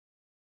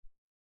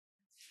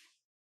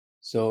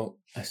So,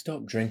 I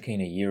stopped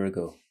drinking a year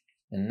ago,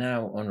 and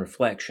now, on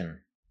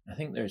reflection, I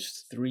think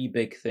there's three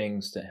big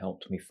things that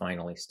helped me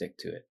finally stick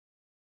to it: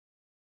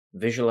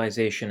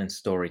 visualization and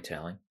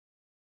storytelling,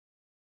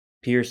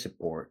 peer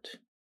support,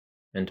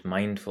 and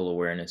mindful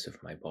awareness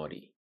of my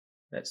body.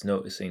 That's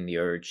noticing the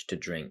urge to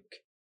drink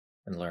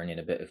and learning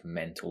a bit of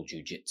mental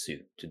jujitsu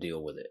to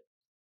deal with it.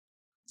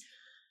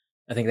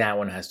 I think that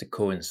one has to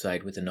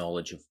coincide with the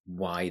knowledge of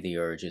why the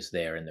urge is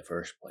there in the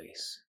first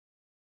place.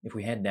 If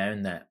we head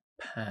down that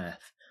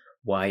path,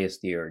 why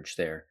is the urge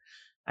there?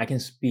 I can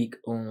speak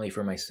only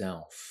for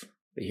myself,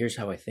 but here's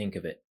how I think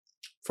of it.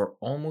 For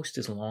almost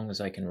as long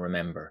as I can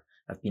remember,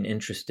 I've been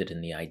interested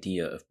in the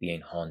idea of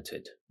being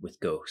haunted with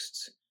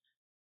ghosts.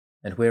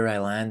 And where I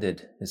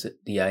landed is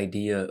that the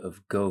idea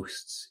of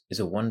ghosts is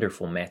a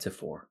wonderful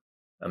metaphor,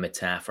 a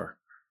metaphor.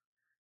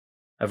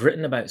 I've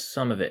written about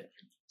some of it,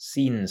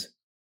 scenes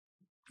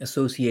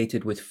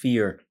associated with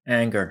fear,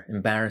 anger,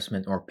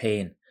 embarrassment, or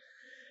pain.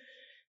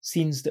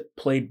 Scenes that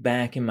played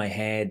back in my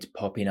head,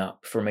 popping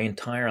up for my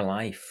entire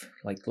life,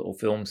 like little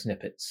film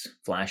snippets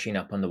flashing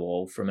up on the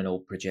wall from an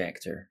old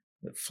projector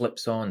that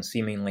flips on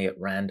seemingly at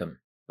random,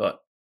 but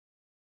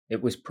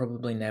it was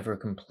probably never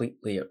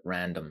completely at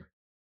random.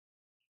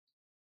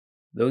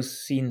 Those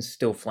scenes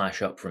still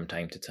flash up from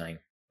time to time,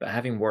 but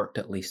having worked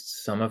at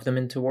least some of them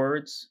into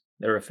words,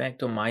 their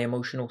effect on my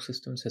emotional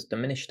systems has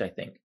diminished, I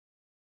think.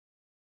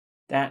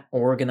 That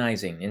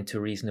organizing into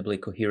reasonably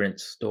coherent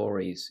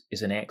stories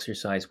is an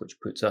exercise which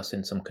puts us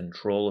in some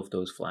control of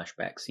those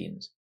flashback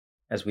scenes,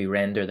 as we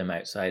render them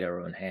outside our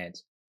own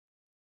heads.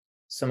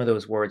 Some of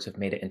those words have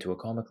made it into a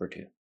comic or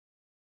two.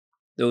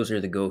 Those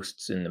are the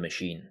ghosts in the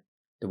machine,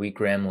 the wee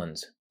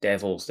gremlins,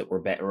 devils that we're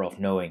better off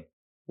knowing,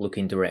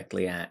 looking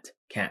directly at,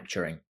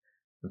 capturing,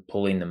 and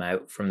pulling them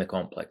out from the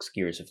complex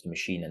gears of the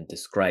machine and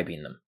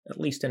describing them, at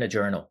least in a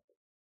journal.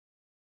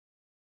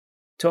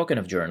 Talking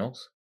of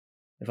journals,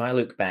 if I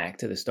look back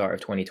to the start of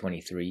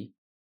 2023,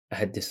 I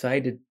had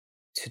decided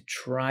to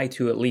try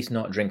to at least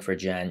not drink for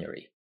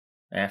January.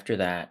 After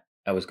that,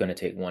 I was going to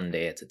take one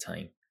day at a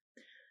time.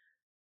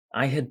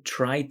 I had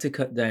tried to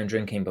cut down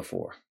drinking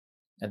before.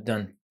 I'd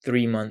done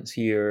 3 months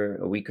here,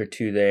 a week or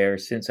two there,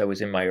 since I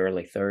was in my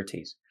early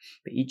 30s.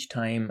 But each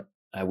time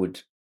I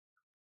would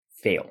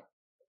fail.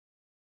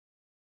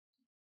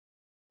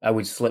 I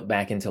would slip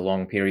back into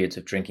long periods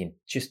of drinking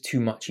just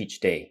too much each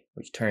day,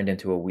 which turned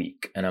into a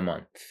week and a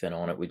month, and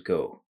on it would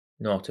go.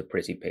 Not a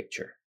pretty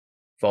picture.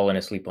 Falling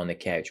asleep on the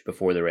couch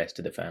before the rest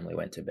of the family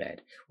went to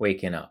bed,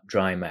 waking up,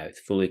 dry mouth,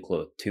 fully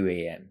clothed, 2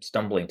 a.m.,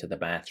 stumbling to the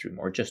bathroom,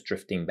 or just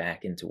drifting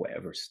back into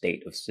whatever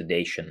state of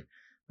sedation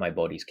my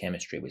body's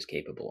chemistry was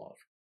capable of.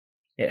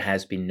 It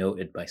has been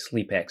noted by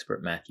sleep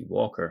expert Matthew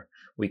Walker,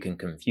 we can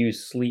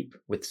confuse sleep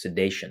with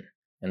sedation,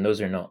 and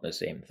those are not the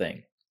same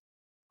thing.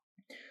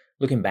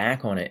 Looking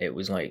back on it, it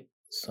was like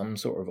some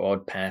sort of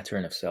odd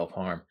pattern of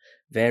self-harm.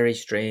 Very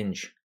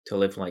strange to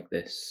live like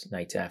this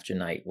night after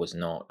night was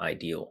not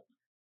ideal.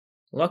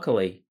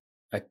 Luckily,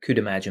 I could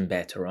imagine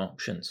better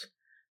options.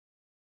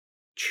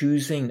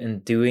 Choosing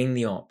and doing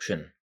the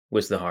option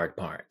was the hard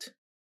part.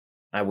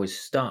 I was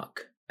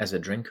stuck as a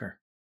drinker,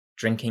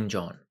 drinking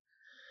John.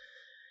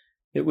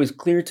 It was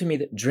clear to me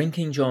that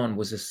drinking John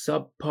was a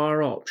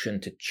subpar option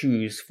to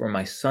choose for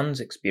my son's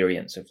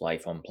experience of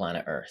life on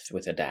planet Earth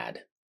with a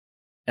dad,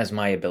 as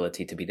my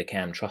ability to be the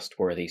calm,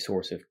 trustworthy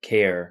source of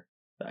care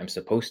that I'm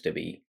supposed to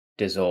be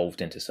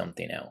dissolved into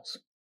something else.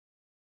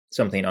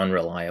 Something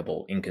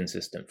unreliable,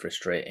 inconsistent,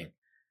 frustrating.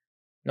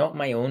 Not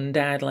my own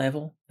dad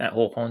level, that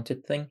whole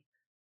haunted thing,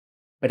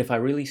 but if I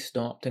really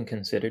stopped and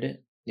considered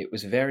it, it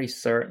was very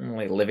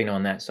certainly living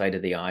on that side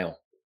of the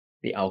aisle,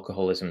 the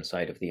alcoholism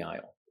side of the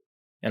aisle.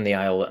 And the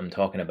aisle that I'm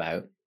talking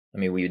about, I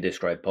mean, we would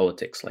describe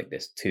politics like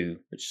this too,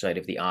 which side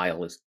of the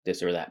aisle is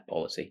this or that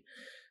policy.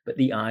 But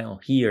the aisle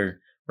here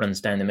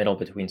runs down the middle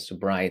between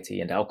sobriety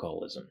and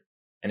alcoholism.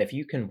 And if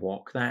you can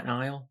walk that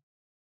aisle,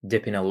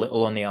 dipping a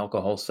little on the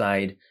alcohol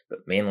side,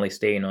 but mainly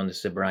staying on the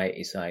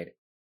sobriety side,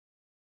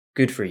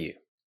 good for you.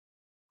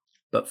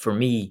 But for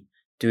me,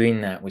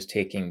 doing that was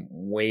taking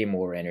way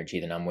more energy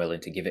than I'm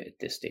willing to give it at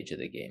this stage of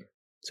the game.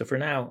 So for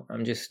now,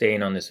 I'm just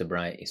staying on the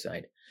sobriety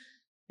side.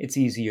 It's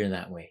easier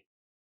that way.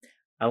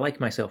 I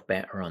like myself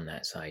better on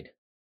that side.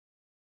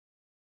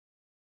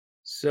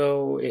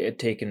 So it had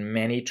taken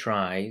many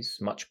tries,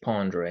 much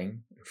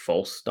pondering,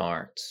 false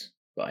starts,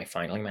 but I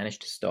finally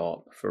managed to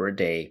stop for a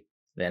day,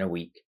 then a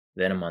week,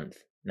 then a month,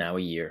 now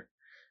a year.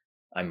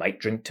 I might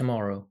drink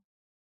tomorrow,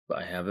 but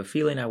I have a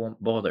feeling I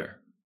won't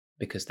bother,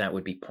 because that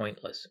would be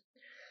pointless.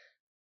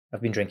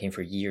 I've been drinking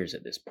for years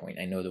at this point.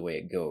 I know the way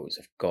it goes.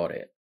 I've got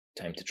it.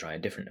 Time to try a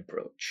different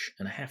approach.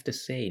 And I have to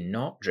say,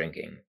 not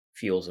drinking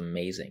feels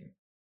amazing.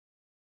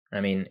 I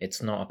mean,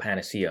 it's not a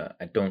panacea.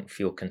 I don't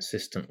feel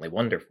consistently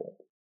wonderful,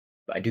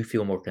 but I do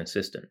feel more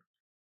consistent.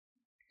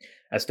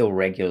 I still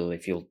regularly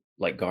feel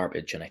like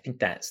garbage, and I think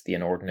that's the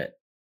inordinate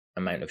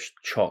amount of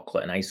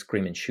chocolate and ice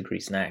cream and sugary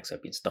snacks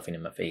I've been stuffing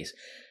in my face.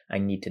 I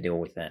need to deal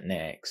with that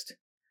next.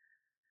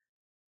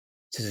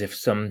 It's as if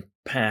some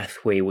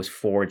pathway was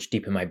forged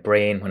deep in my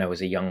brain when I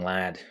was a young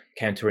lad,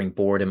 countering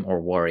boredom or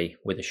worry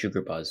with a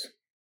sugar buzz.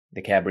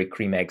 The Cadbury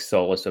cream egg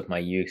solace of my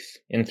youth,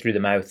 in through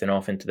the mouth and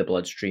off into the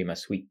bloodstream, a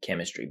sweet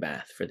chemistry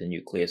bath for the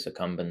nucleus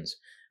accumbens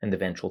and the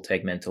ventral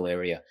tegmental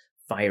area,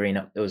 firing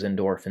up those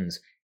endorphins,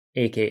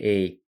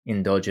 aka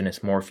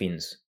endogenous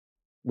morphines,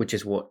 which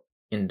is what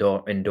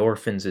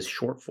endorphins is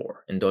short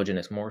for,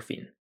 endogenous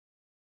morphine.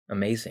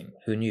 Amazing,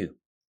 who knew?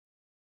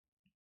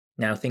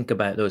 Now think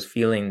about those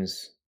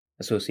feelings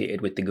associated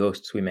with the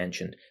ghosts we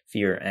mentioned: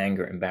 fear,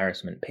 anger,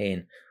 embarrassment,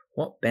 pain.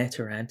 What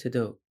better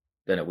antidote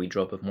than a wee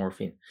drop of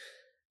morphine?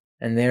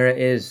 And there it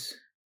is,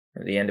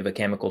 at the end of a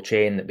chemical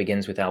chain that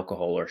begins with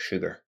alcohol or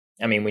sugar.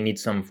 I mean, we need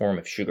some form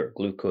of sugar.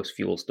 Glucose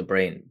fuels the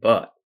brain,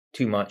 but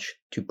too much,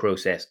 too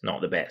processed,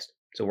 not the best.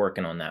 So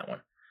working on that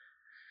one.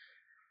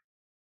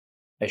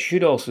 I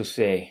should also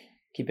say,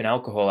 keeping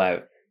alcohol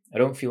out, I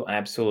don't feel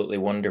absolutely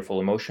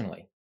wonderful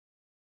emotionally.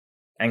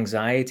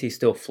 Anxiety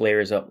still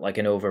flares up like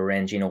an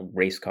over-ranging old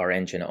race car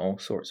engine at all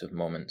sorts of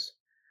moments.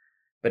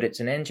 But it's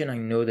an engine I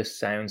know the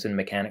sounds and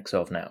mechanics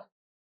of now.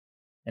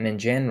 And in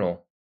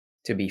general,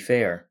 to be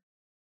fair,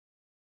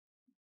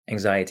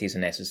 anxiety is a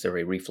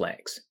necessary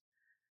reflex.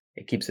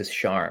 It keeps us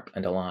sharp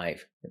and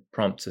alive. It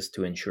prompts us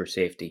to ensure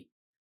safety.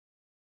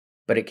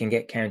 But it can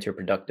get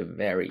counterproductive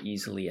very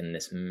easily in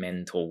this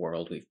mental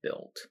world we've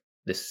built,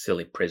 this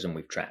silly prison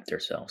we've trapped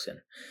ourselves in.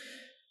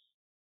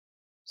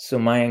 So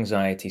my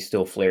anxiety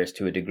still flares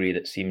to a degree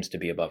that seems to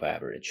be above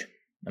average.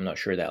 I'm not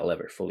sure that'll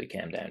ever fully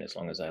calm down as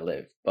long as I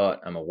live,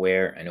 but I'm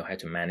aware I know how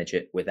to manage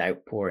it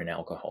without pouring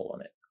alcohol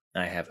on it.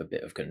 I have a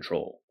bit of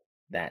control.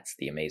 That's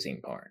the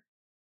amazing part.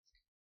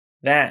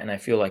 That, and I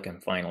feel like I'm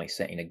finally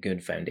setting a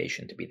good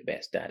foundation to be the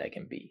best dad I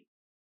can be.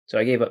 So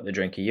I gave up the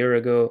drink a year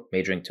ago,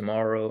 may drink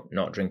tomorrow,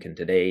 not drinking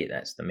today,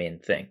 that's the main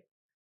thing.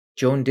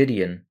 Joan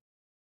Didion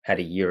had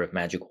a year of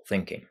magical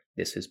thinking.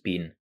 This has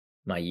been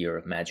my year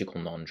of magical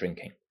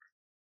non-drinking.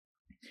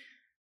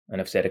 And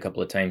I've said a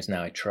couple of times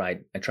now, I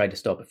tried to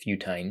stop a few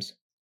times.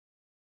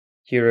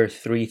 Here are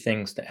 3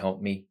 things that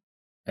help me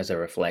as I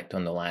reflect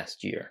on the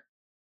last year.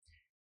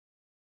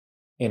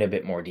 In a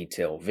bit more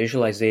detail,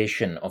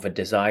 visualization of a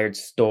desired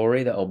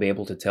story that I'll be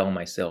able to tell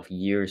myself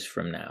years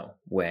from now,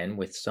 when,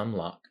 with some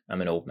luck,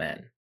 I'm an old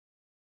man.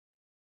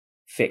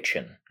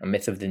 Fiction, a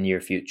myth of the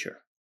near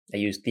future. I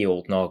used the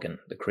old noggin,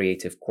 the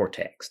creative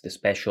cortex, the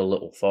special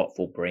little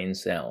thoughtful brain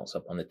cells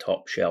up on the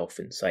top shelf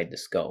inside the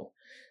skull.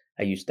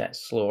 I used that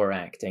slower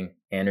acting,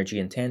 energy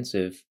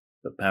intensive,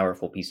 but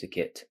powerful piece of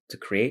kit to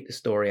create the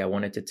story I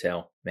wanted to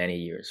tell many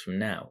years from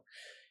now.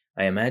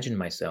 I imagined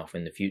myself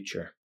in the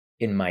future,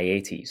 in my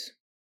 80s.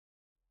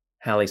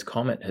 Halley's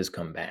Comet has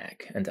come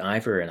back, and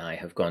Ivor and I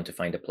have gone to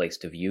find a place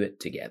to view it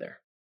together.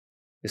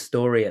 The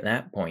story at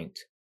that point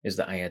is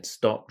that I had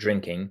stopped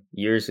drinking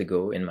years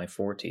ago in my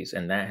 40s,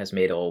 and that has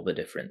made all the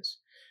difference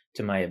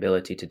to my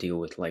ability to deal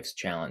with life's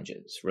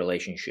challenges,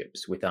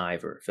 relationships with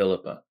Ivor,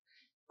 Philippa,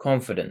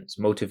 confidence,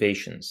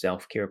 motivation,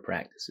 self-care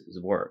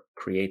practices, work,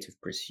 creative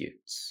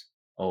pursuits,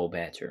 all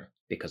better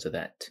because of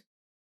that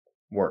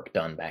work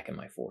done back in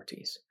my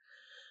 40s.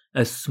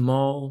 A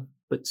small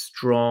but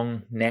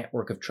strong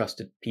network of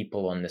trusted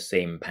people on the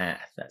same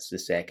path. That's the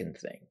second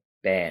thing.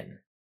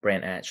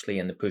 Brent Ashley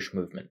and the Push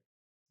Movement.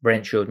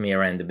 Brent showed me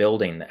around the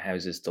building that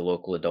houses the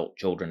local adult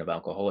children of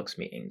alcoholics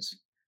meetings.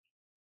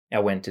 I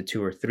went to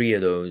 2 or 3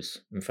 of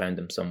those and found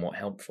them somewhat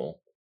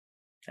helpful.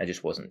 I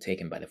just wasn't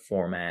taken by the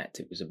format.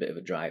 It was a bit of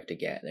a drive to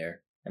get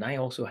there. And I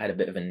also had a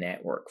bit of a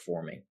network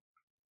forming,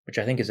 which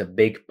I think is a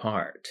big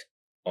part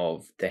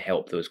of the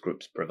help those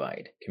groups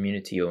provide.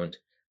 Community-owned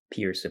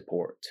peer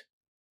support.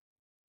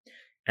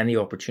 And the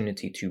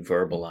opportunity to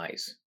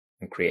verbalize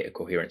and create a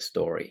coherent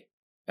story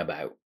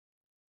about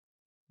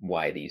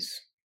why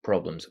these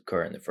problems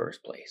occur in the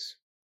first place.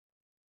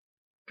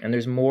 And there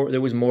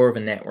was more of a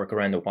network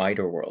around the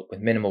wider world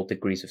with minimal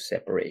degrees of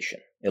separation.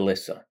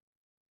 Elissa.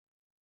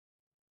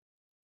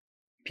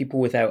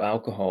 People living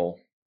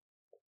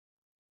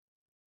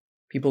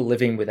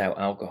without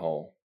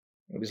alcohol,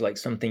 it was like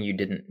something you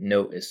didn't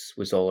notice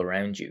was all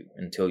around you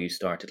until you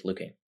started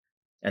looking.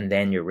 And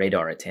then your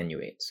radar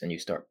attenuates and you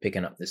start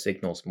picking up the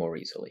signals more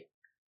easily.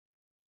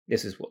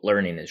 This is what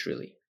learning is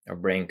really. Our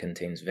brain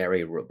contains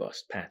very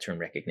robust pattern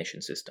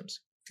recognition systems.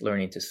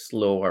 Learning to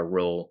slow our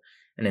roll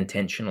and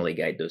intentionally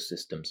guide those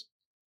systems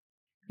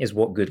is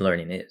what good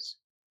learning is.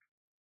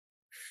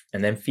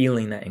 And then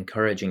feeling that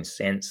encouraging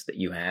sense that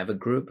you have a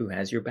group who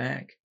has your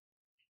back.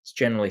 It's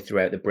generally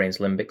throughout the brain's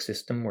limbic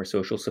system where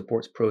social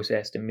support's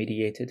processed and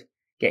mediated.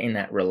 Getting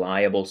that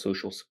reliable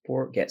social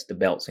support gets the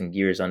belts and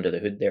gears under the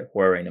hood there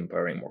whirring and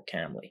purring more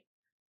calmly.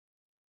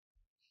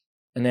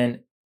 And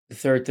then the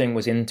third thing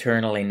was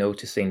internally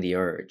noticing the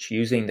urge,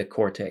 using the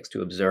cortex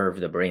to observe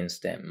the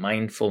brainstem,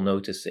 mindful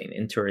noticing,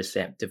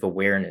 interoceptive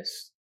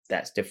awareness.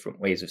 That's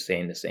different ways of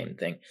saying the same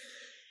thing.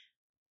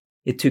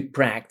 It took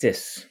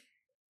practice.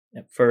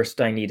 At first,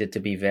 I needed to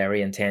be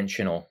very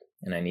intentional,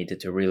 and I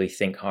needed to really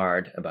think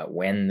hard about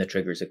when the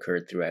triggers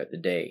occurred throughout the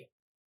day.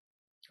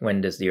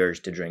 When does the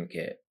urge to drink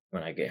hit?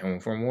 When I get home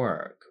from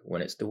work?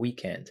 When it's the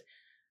weekend?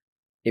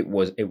 It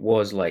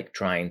was like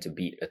trying to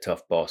beat a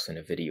tough boss in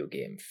a video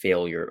game.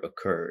 Failure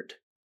occurred.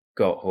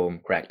 Got home,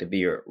 cracked a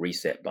beer,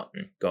 reset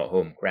button. Got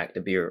home, cracked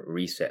a beer,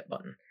 reset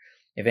button.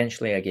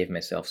 Eventually, I gave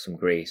myself some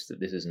grace that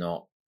this is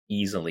not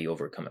easily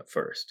overcome at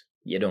first.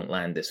 You don't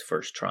land this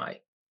first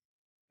try.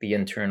 The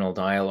internal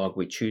dialogue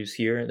we choose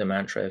here, the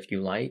mantra if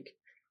you like,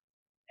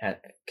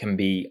 can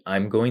be,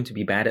 I'm going to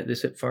be bad at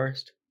this at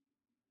first,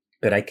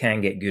 but I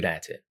can get good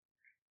at it.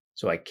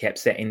 So I kept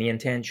setting the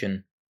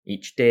intention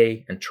each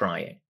day and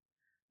trying,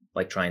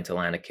 like trying to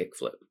land a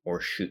kickflip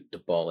or shoot the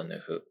ball in the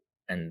hoop.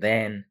 And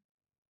then,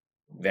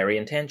 very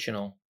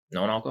intentional,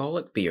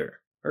 non-alcoholic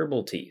beer,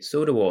 herbal tea,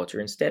 soda water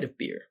instead of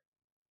beer.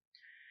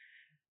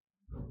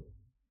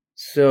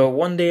 So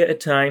one day at a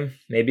time,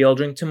 maybe I'll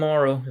drink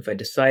tomorrow if I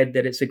decide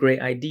that it's a great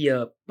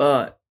idea,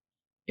 but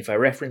if I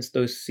reference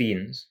those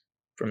scenes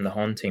from the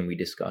haunting we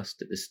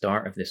discussed at the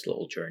start of this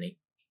little journey,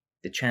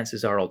 the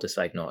chances are I'll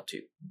decide not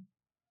to.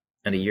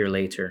 And a year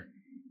later,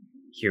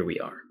 here we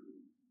are.